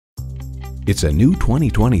It's a new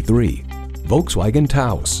 2023 Volkswagen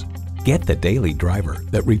Taos. Get the daily driver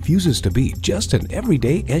that refuses to be just an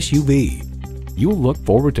everyday SUV. You'll look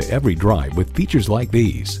forward to every drive with features like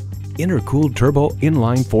these: intercooled turbo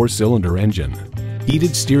inline 4-cylinder engine,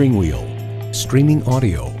 heated steering wheel, streaming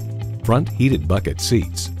audio, front heated bucket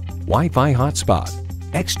seats, Wi-Fi hotspot,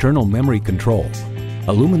 external memory control,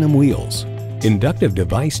 aluminum wheels, inductive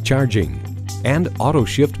device charging, and auto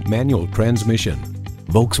shift manual transmission.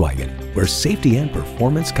 Volkswagen, where safety and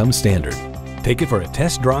performance come standard. Take it for a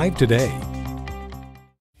test drive today.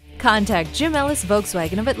 Contact IJim Ellis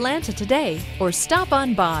Volkswagen of Atlanta today or stop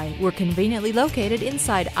on by. We're conveniently located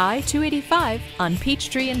inside I-285 on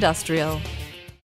Peachtree Industrial.